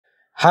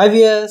Hi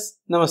viewers,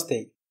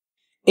 Namaste.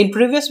 In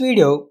previous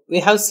video, we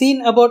have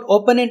seen about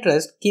open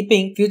interest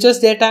keeping futures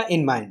data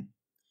in mind.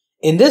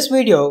 In this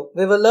video,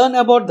 we will learn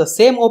about the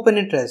same open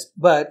interest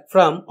but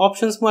from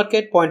options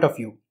market point of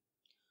view.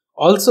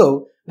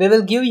 Also, we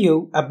will give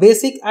you a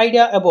basic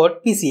idea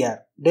about PCR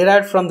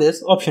derived from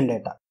this option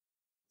data.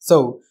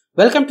 So,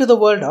 welcome to the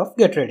world of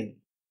GetTrading.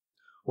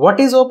 What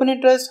is open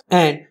interest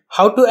and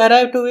how to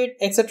arrive to it,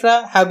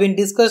 etc. have been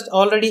discussed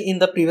already in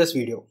the previous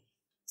video.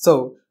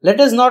 So,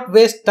 let us not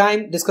waste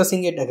time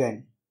discussing it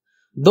again.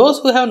 Those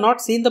who have not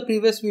seen the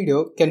previous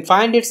video can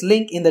find its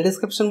link in the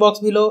description box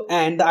below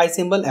and the I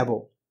symbol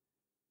above.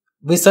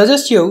 We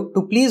suggest you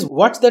to please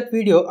watch that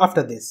video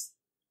after this.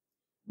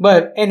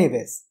 But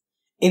anyways,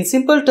 in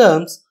simple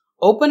terms,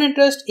 open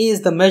interest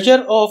is the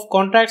measure of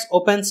contracts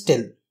open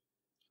still.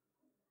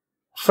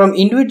 From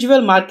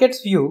individual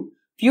markets view,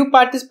 few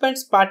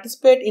participants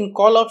participate in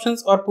call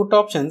options or put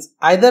options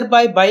either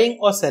by buying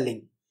or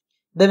selling.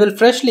 They will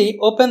freshly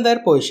open their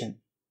position.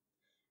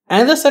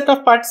 Another set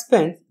of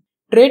participants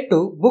trade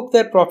to book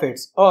their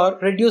profits or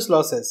reduce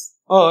losses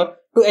or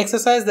to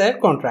exercise their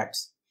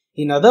contracts.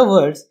 In other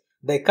words,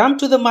 they come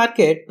to the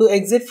market to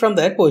exit from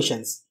their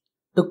positions,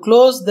 to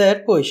close their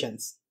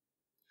positions.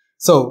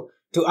 So,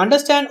 to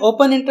understand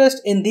open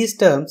interest in these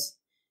terms,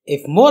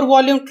 if more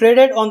volume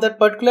traded on that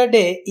particular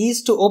day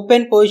is to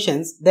open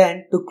positions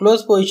than to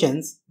close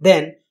positions,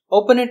 then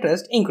open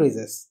interest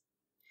increases.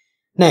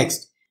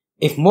 Next,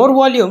 if more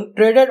volume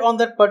traded on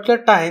that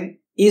particular time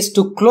is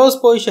to close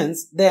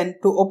positions than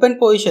to open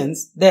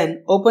positions,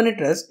 then open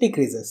interest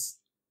decreases.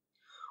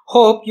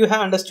 Hope you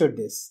have understood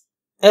this.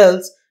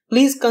 Else,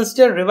 please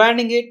consider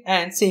rewinding it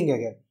and seeing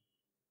again.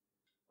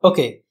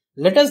 Okay,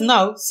 let us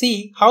now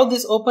see how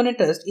this open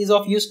interest is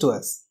of use to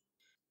us.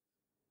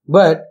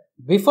 But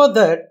before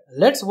that,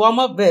 let's warm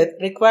up with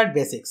required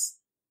basics.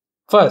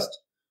 First,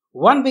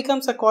 one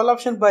becomes a call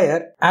option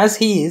buyer as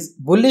he is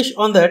bullish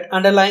on that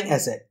underlying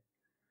asset.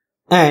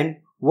 And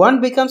one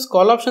becomes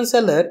call option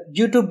seller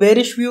due to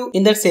bearish view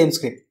in that same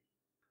script.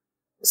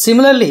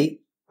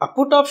 Similarly, a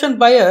put option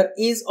buyer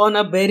is on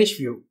a bearish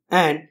view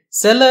and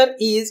seller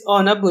is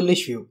on a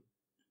bullish view.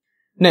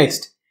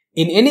 Next,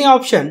 in any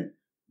option,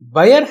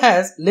 buyer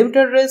has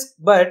limited risk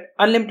but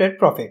unlimited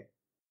profit.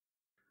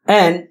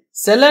 And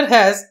seller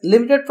has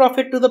limited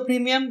profit to the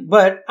premium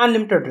but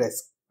unlimited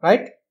risk,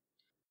 right?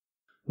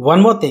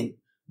 One more thing,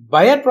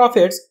 buyer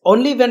profits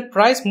only when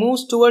price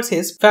moves towards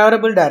his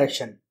favorable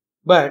direction.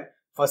 But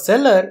for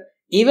seller,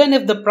 even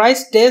if the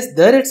price stays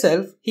there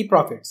itself, he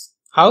profits.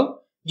 How?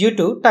 Due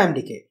to time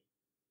decay.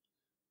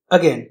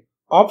 Again,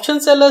 option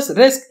seller's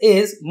risk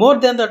is more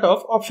than that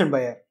of option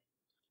buyer.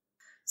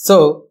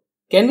 So,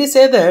 can we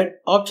say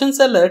that option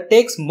seller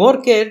takes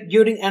more care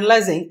during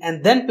analyzing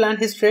and then plan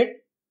his trade?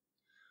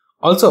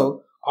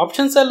 Also,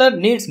 option seller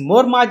needs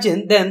more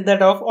margin than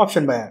that of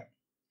option buyer.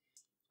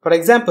 For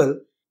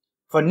example,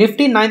 for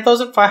Nifty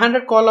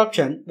 9500 call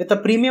option with a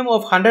premium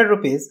of 100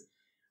 rupees,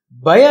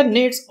 buyer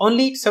needs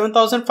only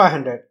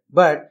 7500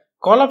 but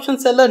call option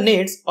seller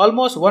needs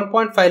almost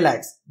 1.5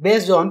 lakhs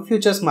based on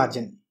futures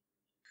margin.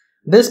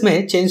 This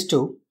may change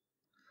too.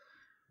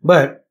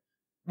 But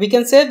we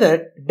can say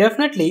that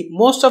definitely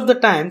most of the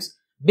times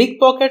big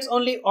pockets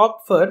only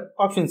opt for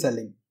option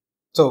selling.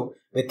 So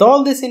with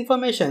all this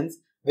information,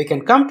 we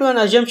can come to an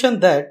assumption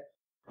that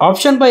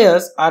option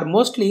buyers are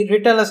mostly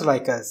retailers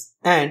like us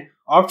and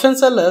option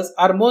sellers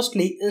are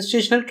mostly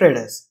institutional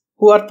traders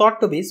who are thought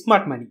to be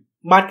smart money,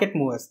 market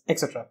movers,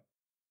 etc.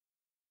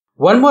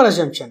 One more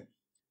assumption.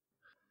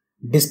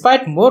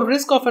 Despite more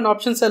risk of an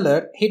option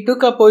seller, he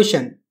took a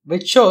position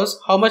which shows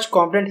how much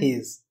confident he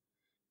is.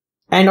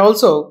 And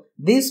also,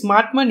 these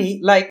smart money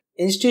like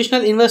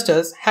institutional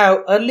investors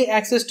have early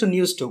access to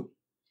news too.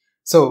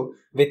 So,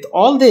 with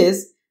all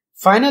this,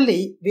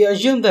 finally, we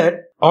assume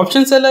that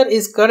option seller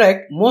is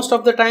correct most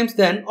of the times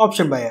than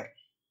option buyer.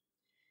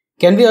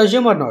 Can we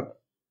assume or not?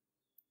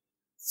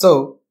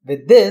 So,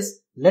 with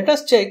this, let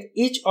us check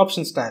each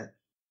option style.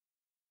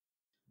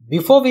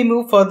 Before we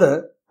move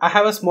further, I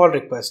have a small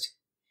request.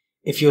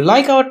 If you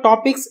like our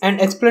topics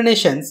and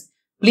explanations,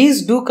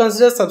 please do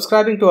consider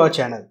subscribing to our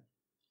channel.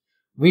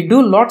 We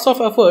do lots of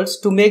efforts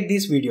to make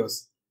these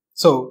videos.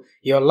 So,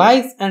 your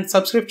likes and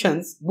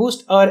subscriptions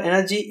boost our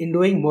energy in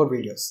doing more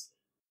videos.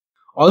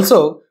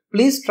 Also,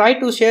 please try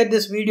to share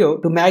this video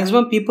to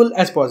maximum people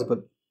as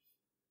possible.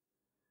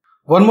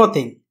 One more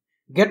thing.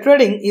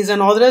 GetTrading is an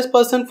authorized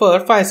person for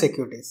fyers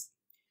securities.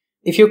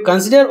 If you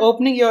consider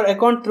opening your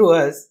account through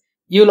us,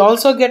 you will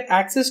also get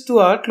access to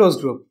our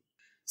closed group.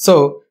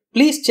 So,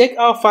 please check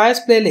our fyers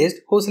playlist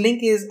whose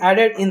link is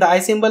added in the I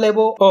symbol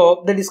above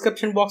or the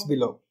description box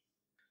below.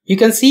 You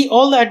can see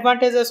all the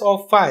advantages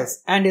of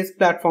fyers and its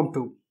platform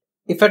too.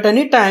 If at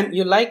any time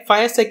you like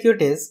fyers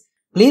securities,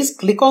 please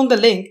click on the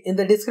link in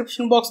the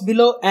description box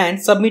below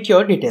and submit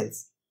your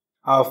details.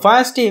 Our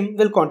fyers team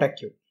will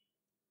contact you.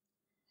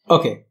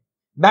 Okay,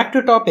 back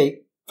to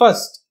topic.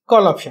 First,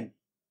 call option.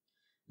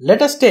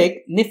 Let us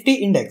take Nifty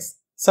index.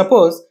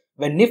 Suppose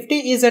when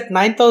Nifty is at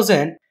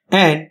 9000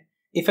 and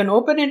if an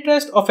open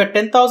interest of a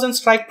 10,000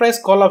 strike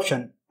price call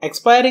option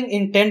expiring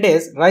in 10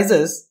 days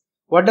rises,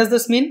 what does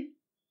this mean?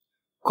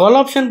 Call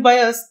option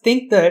buyers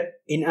think that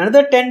in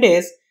another 10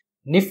 days,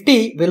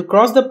 Nifty will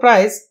cross the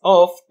price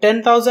of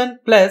 10,000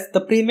 plus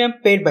the premium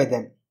paid by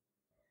them.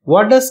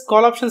 What does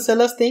call option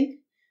sellers think?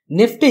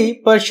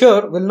 Nifty per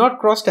sure will not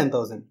cross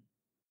 10,000.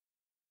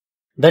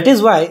 That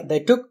is why they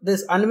took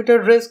this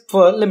unlimited risk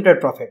for limited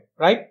profit,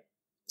 right?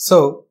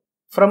 So,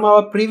 from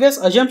our previous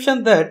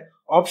assumption that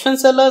option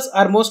sellers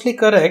are mostly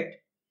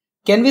correct,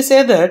 can we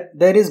say that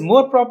there is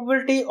more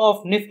probability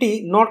of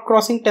Nifty not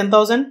crossing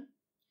 10,000?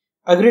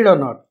 Agreed or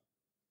not?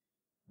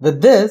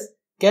 With this,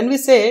 can we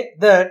say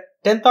that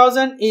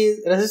 10,000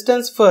 is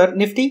resistance for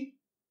Nifty?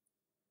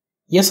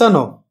 Yes or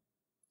no?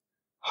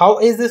 How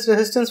is this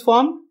resistance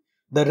formed?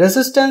 The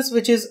resistance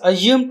which is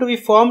assumed to be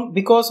formed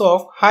because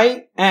of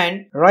high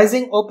and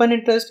rising open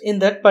interest in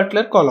that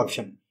particular call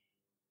option.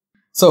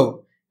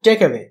 So,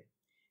 takeaway.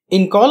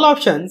 In call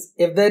options,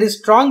 if there is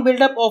strong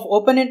buildup of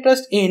open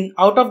interest in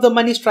out of the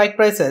money strike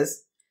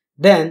prices,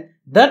 then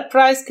that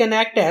price can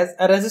act as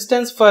a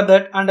resistance for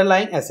that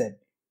underlying asset.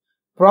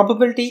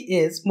 Probability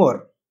is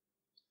more.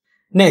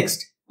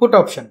 Next, put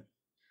option.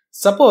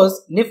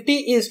 Suppose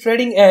Nifty is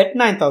trading at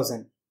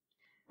 9,000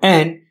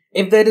 and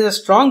if there is a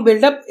strong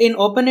buildup in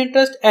open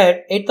interest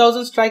at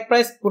 8,000 strike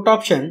price put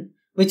option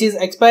which is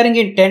expiring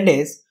in 10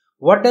 days,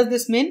 what does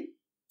this mean?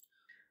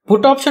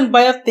 Put option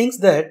buyer thinks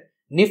that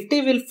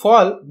Nifty will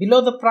fall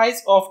below the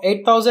price of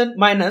 8,000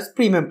 minus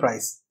premium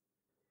price.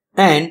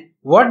 And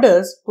what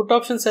does put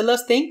option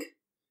sellers think?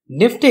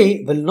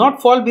 Nifty will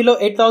not fall below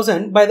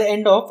 8,000 by the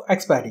end of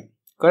expiry.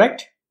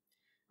 Correct?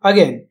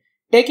 Again,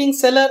 taking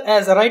seller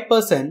as a right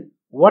person,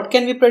 what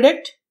can we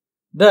predict?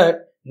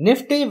 That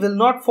Nifty will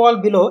not fall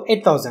below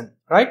 8,000,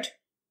 right?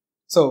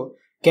 So,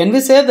 can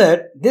we say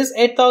that this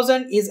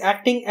 8,000 is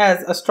acting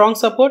as a strong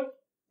support?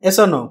 Yes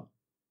or no?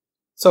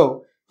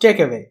 So,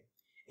 takeaway.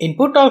 In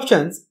put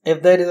options,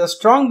 if there is a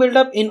strong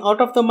buildup in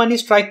out of the money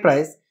strike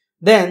price,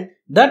 then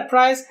that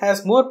price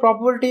has more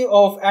probability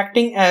of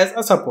acting as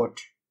a support.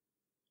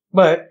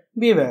 But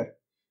beware,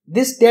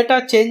 this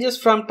data changes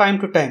from time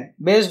to time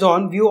based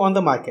on view on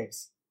the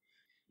markets.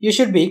 You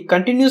should be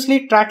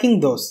continuously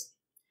tracking those.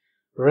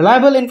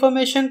 Reliable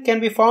information can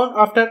be found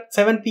after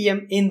 7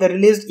 p.m. in the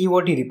released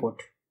EOT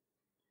report.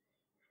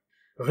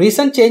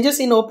 Recent changes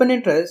in open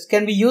interest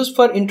can be used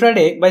for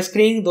intraday by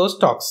screening those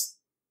stocks.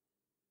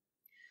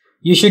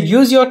 You should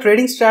use your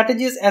trading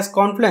strategies as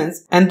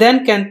confluence and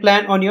then can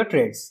plan on your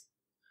trades.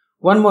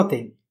 One more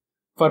thing.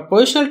 For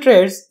positional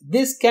trades,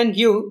 this can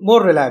give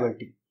more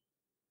reliability.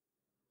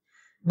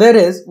 There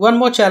is one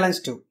more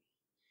challenge too.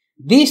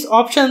 These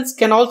options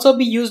can also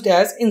be used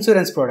as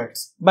insurance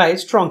products by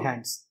strong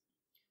hands.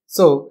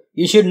 So,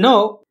 you should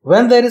know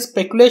when there is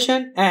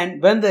speculation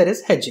and when there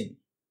is hedging.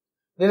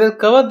 We will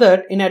cover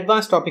that in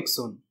advanced topics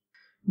soon.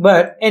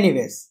 But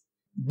anyways,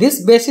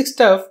 this basic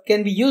stuff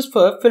can be used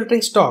for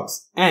filtering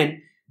stocks and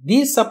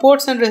these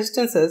supports and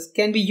resistances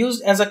can be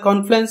used as a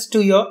confluence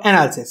to your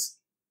analysis.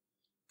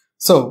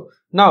 So,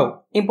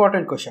 now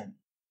important question.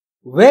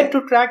 Where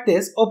to track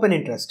this open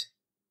interest?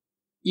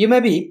 You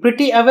may be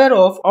pretty aware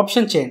of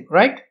option chain,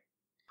 right?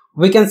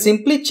 We can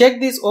simply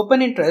check this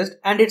open interest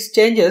and its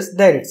changes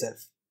there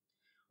itself.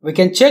 We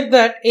can check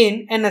that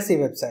in NSE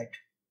website.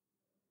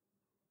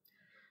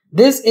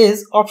 This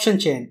is option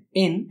chain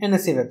in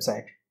NSE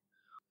website.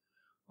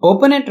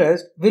 Open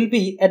interest will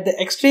be at the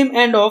extreme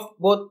end of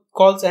both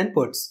calls and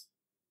puts.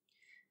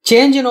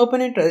 Change in open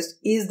interest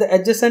is the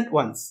adjacent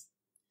ones.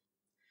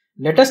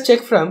 Let us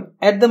check from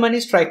at the money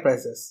strike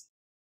prices.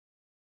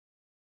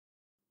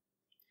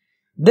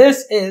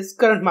 This is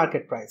current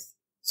market price.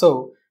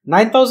 So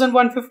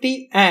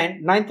 9,150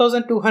 and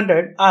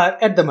 9,200 are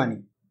at the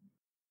money.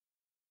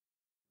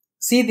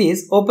 See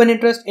these open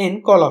interest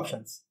in call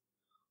options.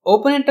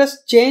 Open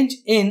interest change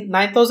in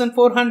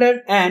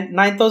 9,400 and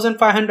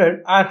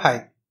 9,500 are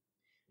high.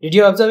 Did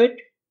you observe it?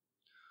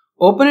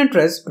 Open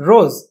interest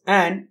rose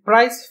and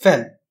price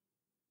fell.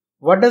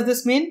 What does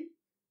this mean?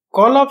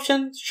 Call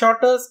option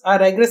shorters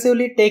are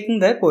aggressively taking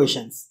their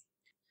positions.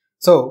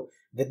 So,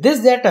 with this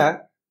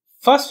data,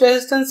 first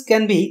resistance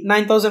can be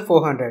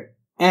 9,400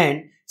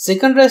 and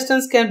second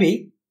resistance can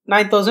be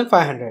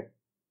 9,500.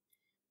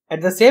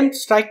 At the same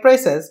strike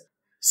prices,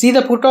 see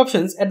the put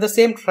options at the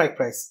same strike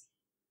price.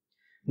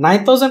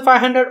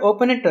 9,500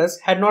 open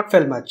interest had not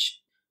fell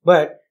much,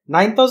 but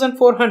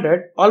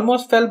 9,400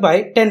 almost fell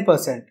by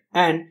 10%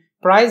 and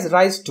price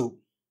rise too.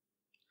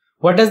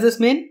 What does this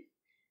mean?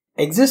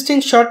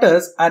 Existing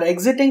shorters are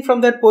exiting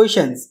from their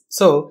positions,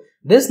 so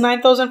this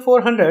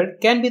 9,400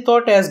 can be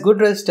thought as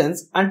good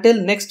resistance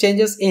until next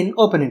changes in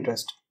open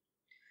interest.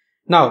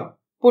 Now,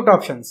 put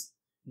options.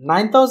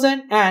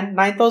 9,000 and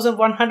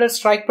 9,100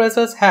 strike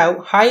prices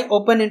have high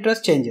open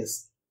interest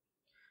changes.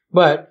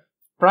 But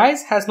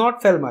price has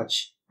not fell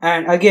much,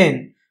 and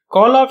again,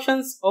 call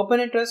options open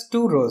interest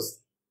too rose.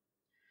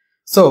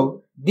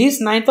 So, these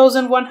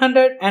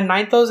 9,100 and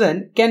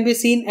 9,000 can be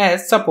seen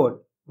as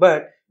support,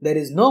 but there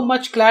is no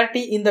much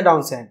clarity in the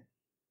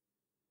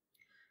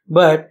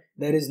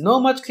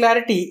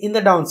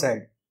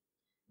downside.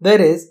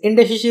 there is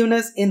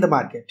indecisiveness in the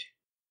market.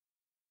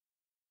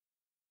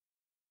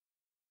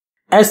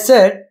 As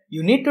said,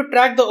 you need to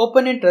track the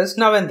open interest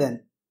now and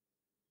then.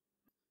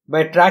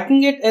 By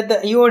tracking it at the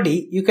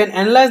EOD, you can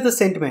analyze the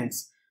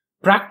sentiments.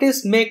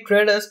 Practice makes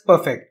traders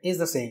perfect is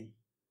the saying.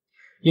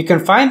 You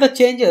can find the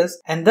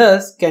changes and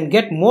thus can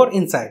get more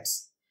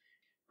insights.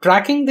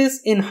 Tracking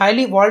this in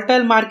highly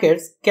volatile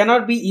markets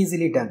cannot be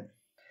easily done.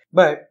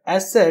 But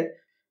as said,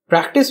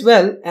 practice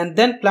well and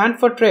then plan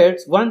for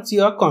trades once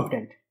you are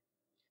confident.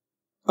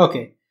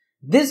 Okay,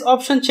 this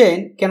option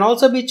chain can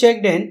also be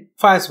checked in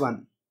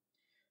fyers1.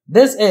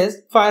 This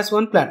is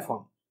fyers1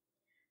 platform.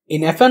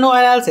 In FNO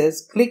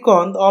analysis, click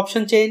on the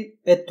option chain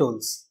with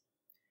tools.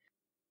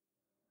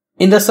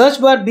 In the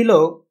search bar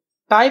below,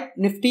 type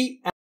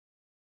Nifty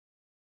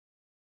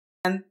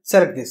and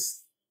select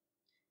this.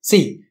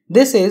 See,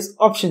 this is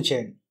option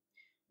chain.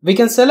 We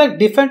can select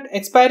different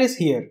expiries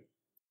here.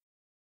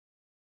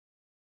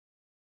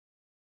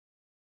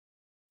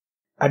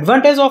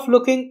 Advantage of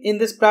looking in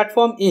this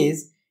platform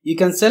is you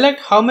can select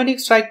how many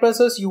strike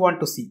prices you want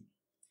to see.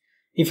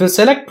 If you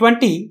select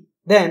 20,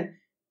 then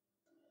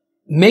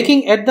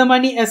making at the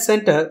money as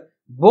center,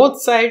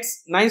 both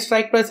sides 9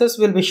 strike prices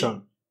will be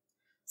shown.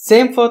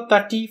 Same for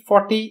 30,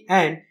 40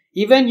 and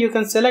even you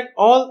can select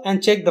all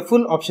and check the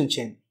full option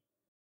chain.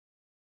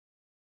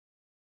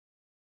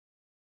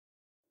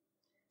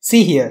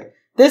 See here,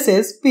 this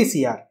is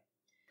PCR.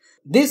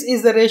 This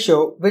is the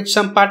ratio which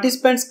some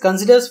participants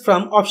considers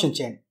from option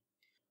chain.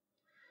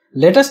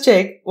 Let us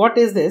check what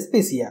is this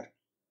PCR.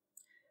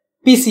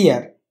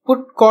 PCR,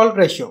 put call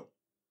ratio.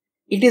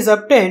 It is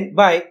obtained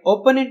by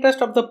open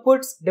interest of the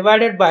puts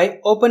divided by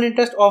open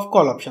interest of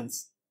call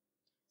options.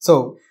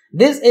 So,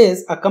 this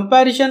is a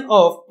comparison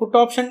of put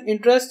option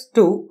interest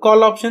to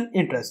call option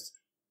interest.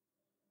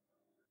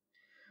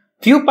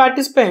 Few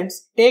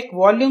participants take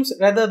volumes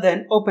rather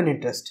than open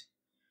interest.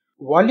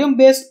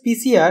 Volume-based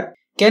PCR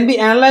can be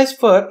analyzed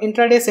for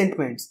intraday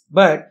sentiments,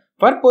 but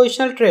for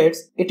positional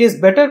trades, it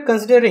is better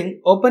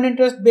considering open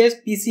interest-based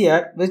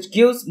PCR which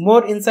gives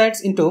more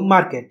insights into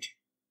market.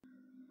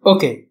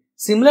 Okay,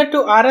 similar to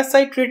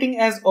RSI treating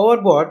as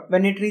overbought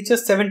when it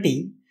reaches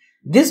 70,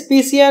 this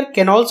PCR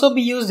can also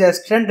be used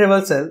as trend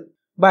reversal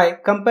by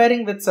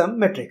comparing with some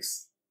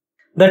metrics.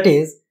 That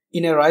is,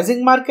 in a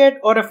rising market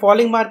or a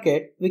falling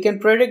market, we can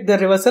predict the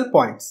reversal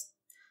points.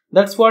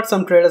 That's what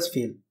some traders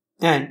feel.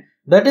 And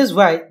that is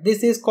why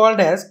this is called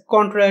as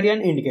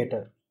contrarian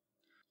indicator.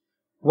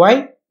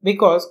 Why?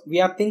 Because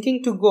we are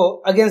thinking to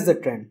go against the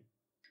trend.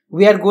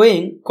 We are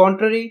going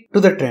contrary to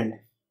the trend.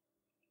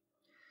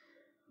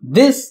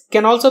 This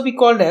can also be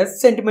called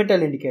as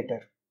sentimental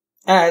indicator,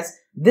 as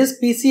this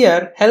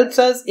PCR helps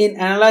us in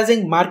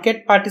analyzing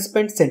market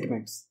participant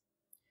sentiments.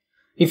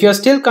 If you are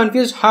still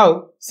confused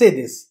how, say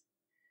this.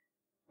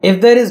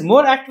 If there is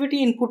more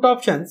activity in put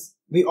options,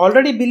 we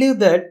already believe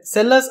that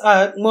sellers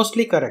are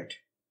mostly correct.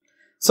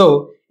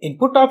 So, in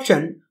put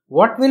option,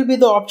 what will be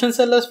the option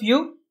seller's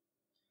view?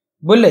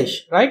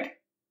 Bullish, right?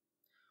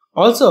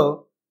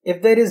 Also,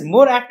 if there is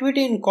more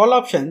activity in call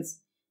options,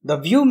 the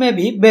view may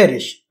be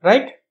bearish,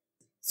 right?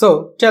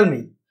 So, tell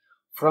me,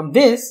 from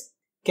this,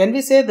 can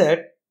we say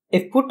that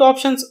if put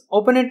options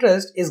open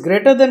interest is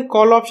greater than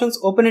call options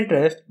open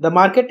interest, the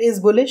market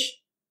is bullish?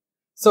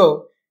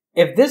 So,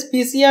 if this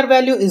PCR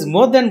value is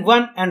more than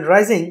 1 and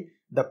rising,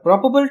 the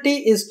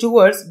probability is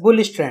towards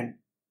bullish trend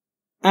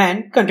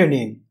and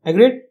continuing.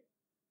 Agreed?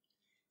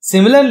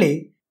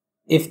 Similarly,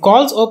 if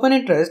calls open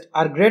interest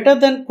are greater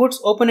than puts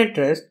open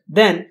interest,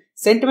 then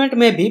sentiment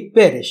may be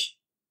bearish.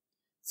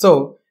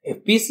 So,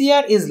 if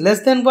PCR is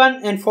less than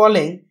 1 and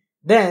falling,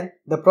 then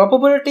the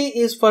probability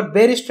is for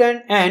bearish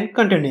trend and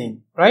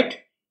continuing, right?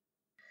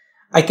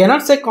 I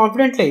cannot say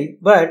confidently,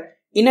 but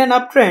in an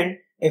uptrend,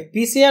 if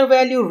PCR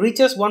value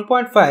reaches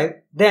 1.5,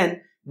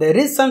 then there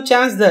is some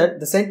chance that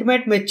the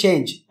sentiment may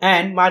change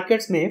and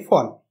markets may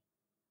fall.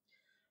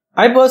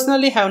 I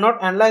personally have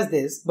not analyzed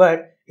this,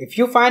 but if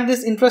you find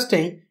this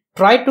interesting,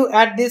 try to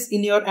add this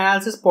in your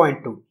analysis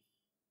point too.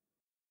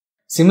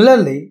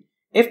 Similarly,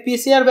 if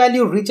PCR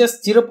value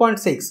reaches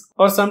 0.6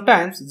 or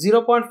sometimes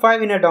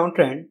 0.5 in a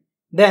downtrend,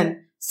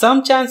 then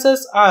some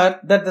chances are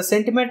that the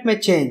sentiment may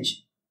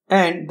change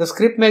and the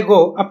script may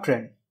go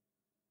uptrend.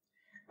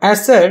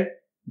 As said,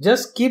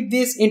 just keep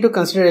these into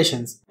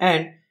considerations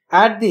and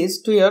add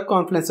these to your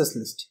confidences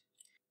list.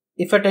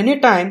 If at any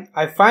time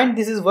I find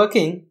this is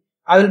working,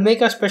 I will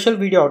make a special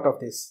video out of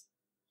this.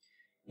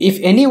 If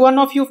any one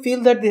of you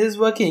feel that this is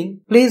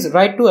working, please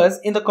write to us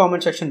in the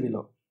comment section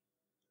below.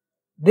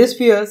 This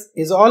fyers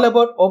is all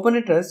about open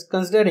interest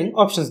considering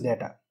options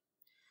data.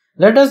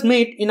 Let us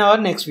meet in our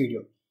next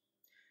video.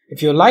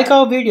 If you like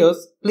our videos,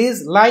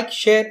 please like,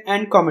 share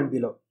and comment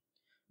below.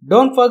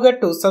 Don't forget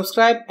to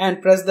subscribe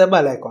and press the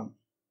bell icon.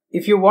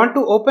 If you want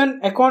to open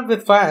account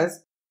with fyers,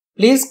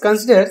 please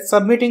consider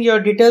submitting your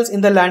details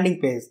in the landing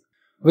page,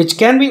 which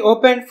can be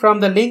opened from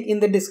the link in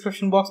the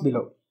description box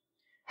below.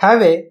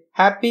 Have a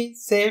happy,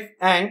 safe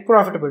and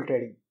profitable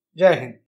trading. Jai Hind.